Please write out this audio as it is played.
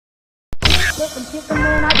flipping, picking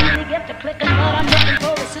when I really get to clicking, but I'm looking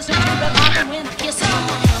for a sister to revive and win a kiss.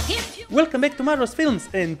 Welcome back to MAURO'S Films,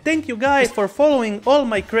 and thank you guys for following all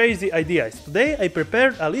my crazy ideas. Today I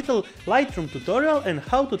prepared a little Lightroom tutorial on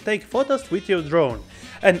how to take photos with your drone,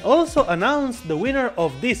 and also announced the winner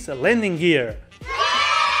of this landing gear.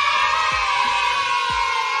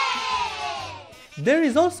 There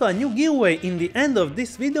is also a new giveaway in the end of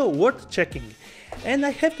this video worth checking. And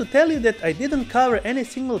I have to tell you that I didn't cover any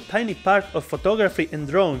single tiny part of photography and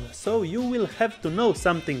drone, so you will have to know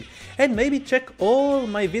something and maybe check all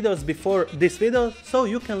my videos before this video so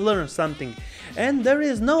you can learn something. And there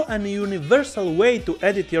is no universal way to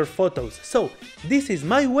edit your photos, so this is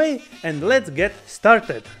my way and let's get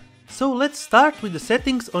started. So let's start with the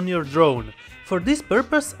settings on your drone. For this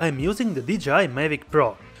purpose I'm using the DJI MAVIC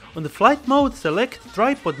Pro. On the flight mode, select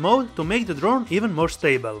tripod mode to make the drone even more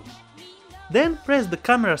stable. Then press the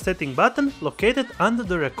camera setting button located under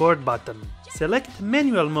the record button. Select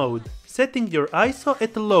manual mode, setting your ISO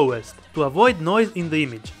at the lowest to avoid noise in the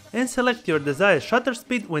image, and select your desired shutter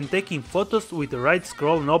speed when taking photos with the right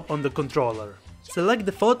scroll knob on the controller. Select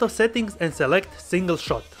the photo settings and select single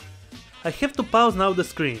shot. I have to pause now the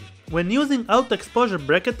screen. When using auto exposure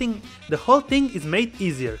bracketing, the whole thing is made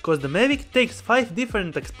easier, cause the Mavic takes 5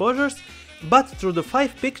 different exposures, but through the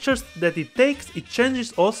 5 pictures that it takes, it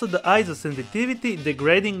changes also the ISO sensitivity,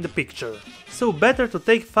 degrading the picture. So better to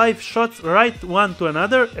take 5 shots right one to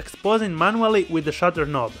another, exposing manually with the shutter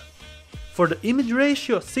knob. For the image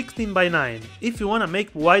ratio, 16:9, if you wanna make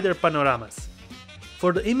wider panoramas.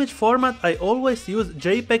 For the image format, I always use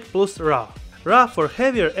JPEG plus RAW. RAW for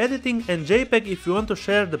heavier editing and JPEG if you want to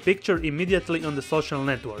share the picture immediately on the social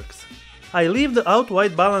networks. I leave the out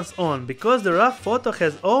white balance on because the RAW photo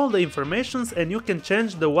has all the informations and you can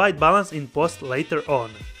change the white balance in post later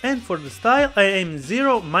on. And for the style I aim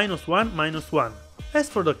 0, -1, -1. As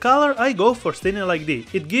for the color I go for Cine like D,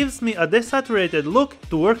 it gives me a desaturated look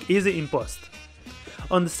to work easy in post.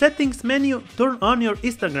 On the settings menu, turn on your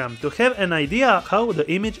histogram to have an idea how the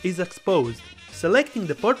image is exposed. Selecting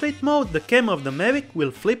the portrait mode, the cam of the Mavic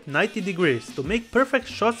will flip 90 degrees to make perfect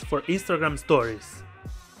shots for Instagram stories.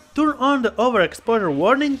 Turn on the overexposure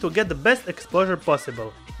warning to get the best exposure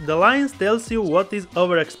possible. The lines tells you what is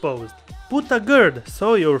overexposed. Put a GURD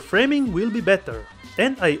so your framing will be better.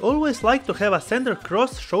 And I always like to have a center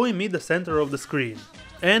cross showing me the center of the screen.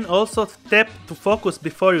 And also tap to focus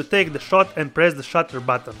before you take the shot and press the shutter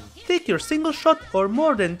button. Take your single shot or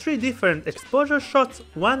more than 3 different exposure shots,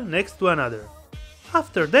 one next to another.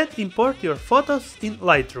 After that, import your photos in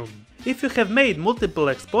Lightroom. If you have made multiple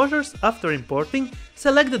exposures after importing,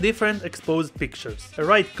 select the different exposed pictures.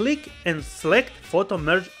 Right click and select Photo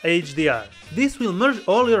Merge HDR. This will merge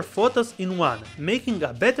all your photos in one, making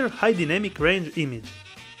a better high dynamic range image.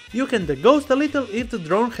 You can deghost a little if the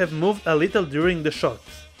drone have moved a little during the shots.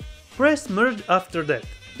 Press Merge after that.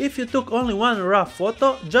 If you took only one RAW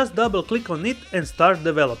photo, just double click on it and start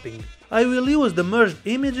developing. I will use the merged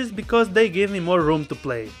images because they give me more room to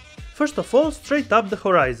play. First of all, straight up the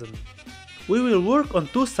horizon. We will work on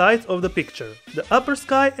 2 sides of the picture, the upper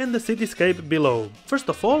sky and the cityscape below. First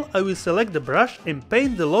of all, I will select the brush and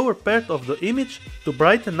paint the lower part of the image to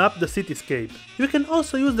brighten up the cityscape. You can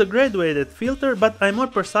also use the graduated filter, but I'm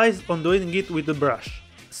more precise on doing it with the brush.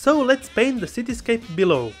 So let's paint the cityscape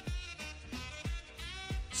below.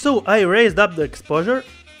 So I raised up the exposure,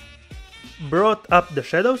 brought up the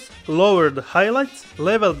shadows, lowered the highlights,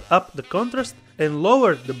 leveled up the contrast and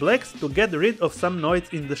lowered the blacks to get rid of some noise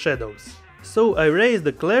in the shadows. So I raised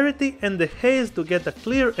the clarity and the haze to get a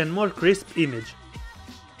clear and more crisp image.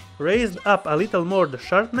 Raised up a little more the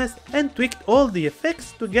sharpness and tweaked all the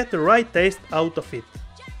effects to get the right taste out of it.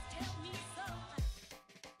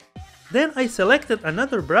 Then I selected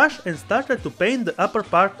another brush and started to paint the upper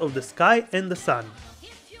part of the sky and the sun.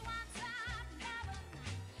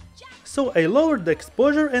 So I lowered the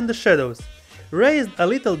exposure and the shadows, raised a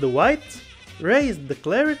little the whites, raised the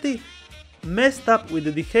clarity, messed up with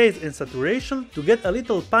the dehaze and saturation to get a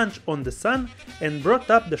little punch on the sun and brought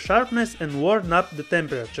up the sharpness and warmed up the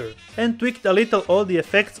temperature, and tweaked a little all the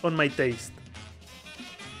effects on my taste.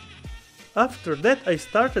 After that I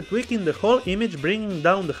started tweaking the whole image, bringing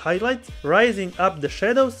down the highlights, rising up the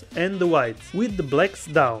shadows and the whites with the blacks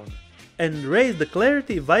down, and raised the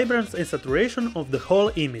clarity, vibrance and saturation of the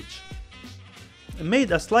whole image. I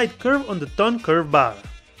made a slight curve on the tone curve bar.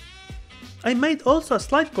 I made also a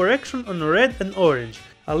slight correction on red and orange,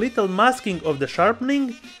 a little masking of the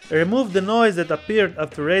sharpening, removed the noise that appeared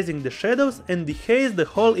after raising the shadows and dehazed the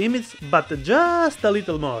whole image, but just a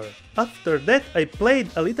little more. After that I played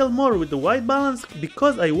a little more with the white balance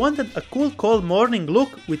because I wanted a cool cold morning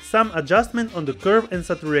look with some adjustment on the curve and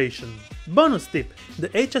saturation. Bonus tip, the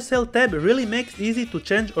HSL tab really makes easy to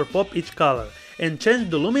change or pop each color, and change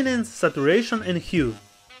the luminance, saturation and hue.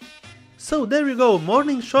 So there you go,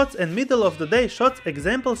 morning shots and middle of the day shots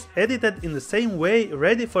examples edited in the same way,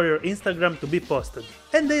 ready for your Instagram to be posted.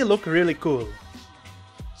 And they look really cool.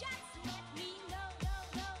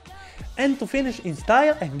 And to finish in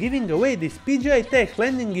style, I'm giving away this PGY-TECH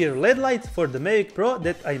landing gear LED lights for the MAVIC Pro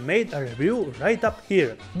that I made a review right up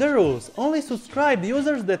here. The rules: only subscribed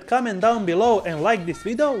users that comment down below and like this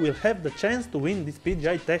video will have the chance to win this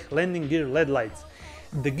PGY-TECH landing gear LED lights.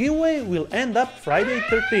 The giveaway will end up Friday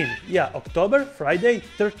 13, yeah, October Friday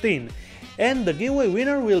 13. And the giveaway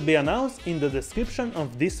winner will be announced in the description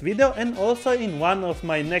of this video and also in one of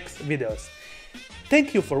my next videos.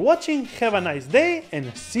 Thank you for watching, have a nice day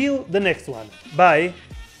and see you the next one. Bye!